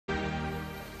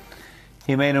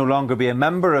He may no longer be a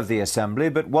member of the Assembly,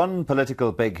 but one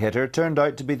political big-hitter turned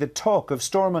out to be the talk of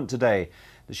Stormont today.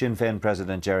 The Sinn Féin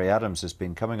President Gerry Adams has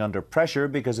been coming under pressure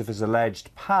because of his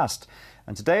alleged past.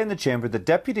 And today in the Chamber, the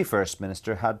Deputy First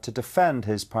Minister had to defend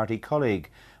his party colleague.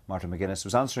 Martin McGuinness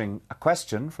was answering a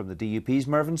question from the DUP's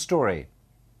Mervyn Story.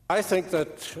 I think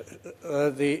that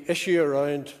the issue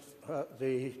around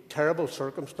the terrible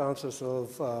circumstances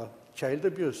of child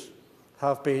abuse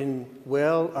have been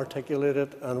well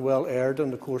articulated and well aired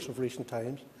in the course of recent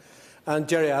times. And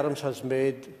Gerry Adams has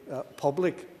made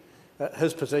public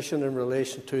his position in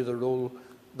relation to the role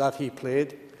that he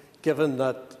played, given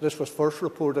that this was first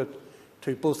reported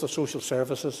to both the social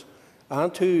services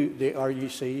and to the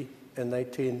RUC in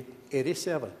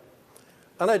 1987.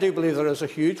 And I do believe there is a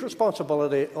huge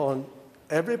responsibility on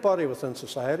everybody within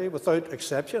society, without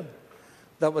exception,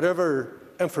 that whatever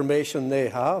information they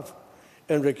have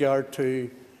in regard to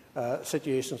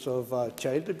situations of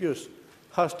child abuse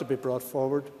has to be brought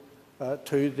forward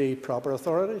to the proper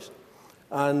authorities.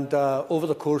 And over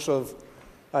the course of,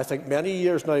 I think, many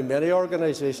years now, many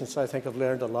organisations, I think, have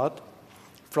learned a lot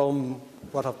from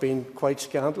what have been quite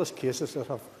scandalous cases that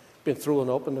have been thrown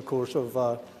up in the course of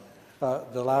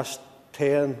the last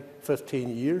 10,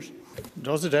 15 years.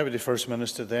 Does the Deputy First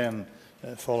Minister then,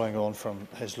 following on from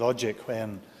his logic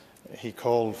when he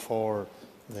called for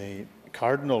the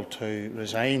Cardinal to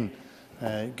resign,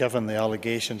 given the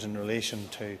allegations in relation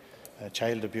to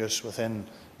child abuse within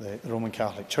the Roman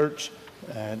Catholic Church,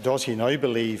 does he now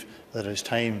believe that it is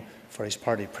time for his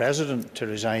party president to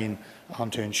resign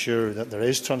and to ensure that there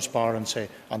is transparency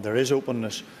and there is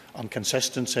openness and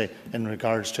consistency in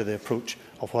regards to the approach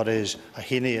of what is a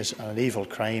heinous and an evil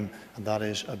crime, and that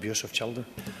is abuse of children?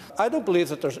 I don't believe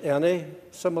that there's any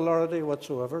similarity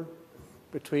whatsoever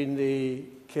between the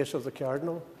case of the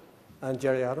Cardinal and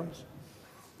Gerry Adams.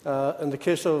 In the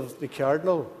case of the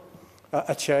Cardinal,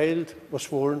 a child was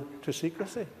sworn to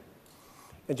secrecy.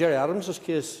 In Gerry Adams's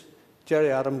case,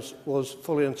 Gerry Adams was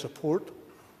fully in support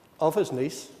of his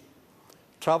niece,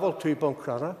 travelled to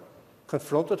Buncrana,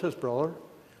 confronted his brother,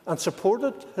 and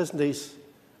supported his niece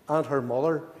and her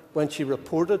mother when she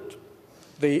reported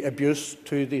the abuse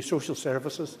to the social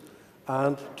services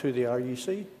and to the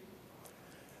RUC.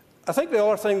 I think the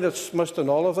other thing that's missed in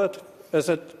all of it is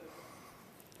that,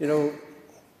 you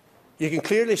can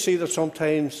clearly see that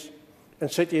sometimes in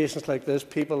situations like this,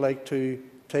 people like to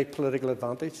take political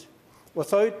advantage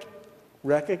without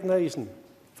recognising,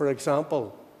 for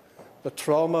example, the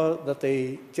trauma that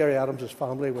Gerry Adams'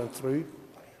 family went through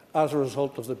as a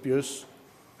result of the abuse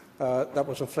that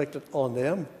was inflicted on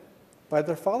them by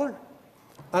their father.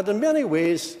 And in many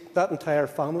ways, that entire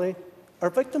family are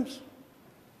victims,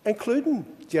 including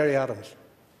Gerry Adams.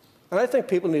 And I think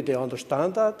people need to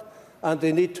understand that, and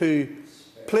they need to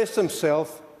place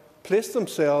themselves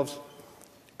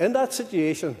in that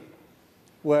situation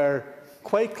where,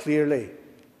 quite clearly,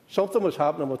 something was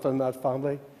happening within that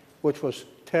family which was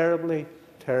terribly,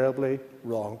 terribly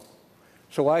wrong.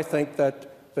 So I think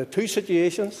that the two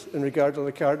situations in regard to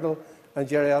the Cardinal and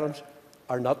Gerry Adams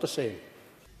are not the same.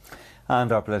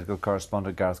 And our political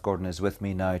correspondent Gareth Gordon is with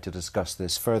me now to discuss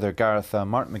this further. Gareth,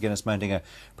 Martin McGuinness mounting a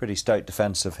pretty stout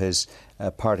defence of his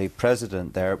party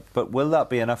president there, but will that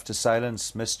be enough to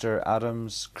silence Mr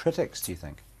Adams' critics, do you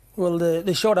think? Well,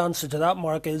 the short answer to that,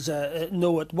 Mark, is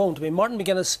no, it won't. I mean, Martin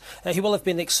McGuinness, he will have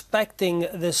been expecting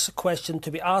this question to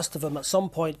be asked of him at some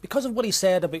point because of what he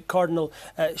said about Cardinal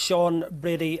Sean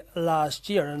Brady last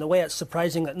year. And in a way, it's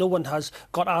surprising that no one has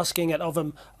got asking it of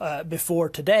him before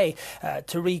today.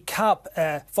 To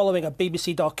recap, following a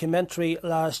BBC documentary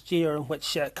last year in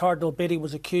which Cardinal Brady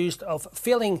was accused of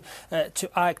failing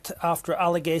to act after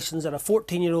allegations that a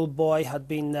 14-year-old boy had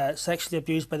been sexually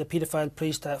abused by the paedophile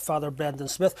priest, Father Brendan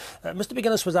Smith, Mr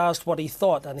McGuinness was asked what he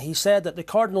thought, and he said that the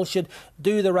Cardinal should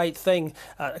do the right thing,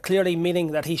 clearly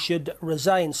meaning that he should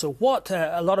resign. So what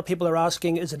a lot of people are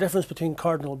asking is the difference between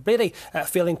Cardinal Brady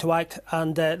failing to act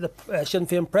and the Sinn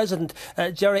Féin President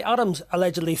Gerry Adams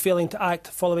allegedly failing to act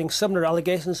following similar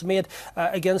allegations made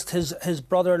against his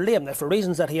brother Liam. Now, for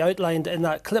reasons that he outlined in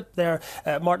that clip there,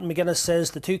 Martin McGuinness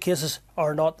says the two cases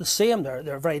are not the same,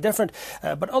 they're very different,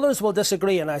 but others will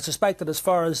disagree, and I suspect that as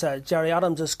far as Gerry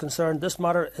Adams is concerned, this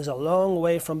matter is a long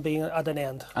way from being at an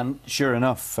end. And sure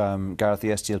enough, Gareth,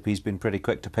 the SDLP's been pretty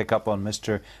quick to pick up on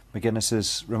Mr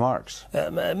McGuinness's remarks.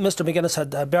 Mr McGuinness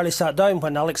had barely sat down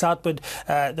when Alex Atwood,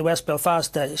 the West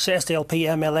Belfast SDLP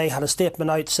MLA, had a statement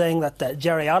out saying that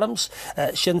Gerry Adams,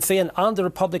 Sinn Féin and the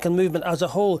Republican movement as a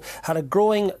whole had a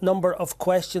growing number of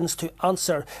questions to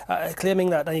answer, he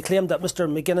claimed that Mr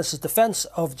McGuinness's defence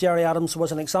of Gerry Adams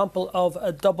was an example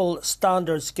of double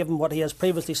standards, given what he has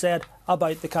previously said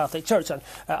about the Catholic Church. And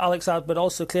Alex Abbott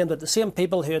also claimed that the same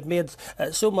people who had made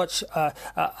so much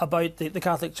about the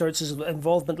Catholic Church's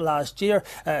involvement last year,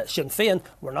 Sinn Féin,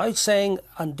 were now saying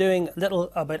and doing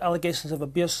little about allegations of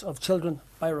abuse of children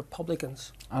by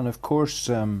Republicans. And of course,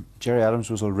 Gerry Adams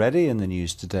was already in the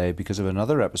news today because of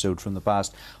another episode from the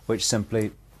past which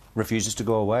simply refuses to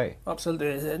go away.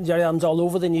 Absolutely. Gerry Adams all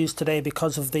over the news today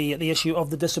because of the issue of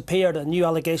the disappeared and new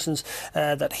allegations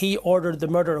that he ordered the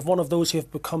murder of one of those who have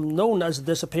become known as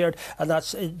disappeared, and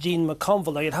that's Jean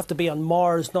McConville. Now, you'd have to be on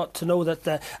Mars not to know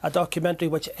that a documentary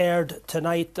which aired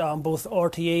tonight on both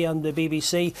RTE and the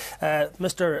BBC,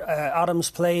 Mr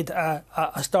Adams played a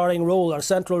starring role, or a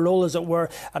central role as it were,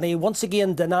 and he once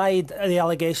again denied the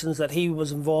allegations that he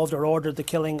was involved or ordered the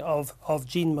killing of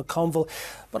Jean McConville.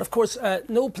 But of course,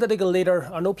 no political leader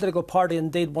or no political party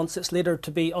indeed wants its leader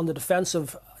to be on the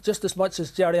defensive just as much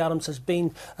as Gerry Adams has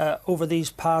been over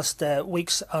these past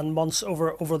weeks and months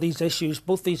over these issues,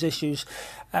 both these issues.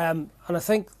 And I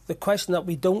think the question that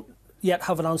we don't yet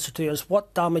have an answer to is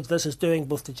what damage this is doing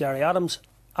both to Gerry Adams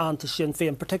and to Sinn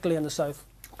Féin, particularly in the south.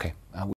 Okay.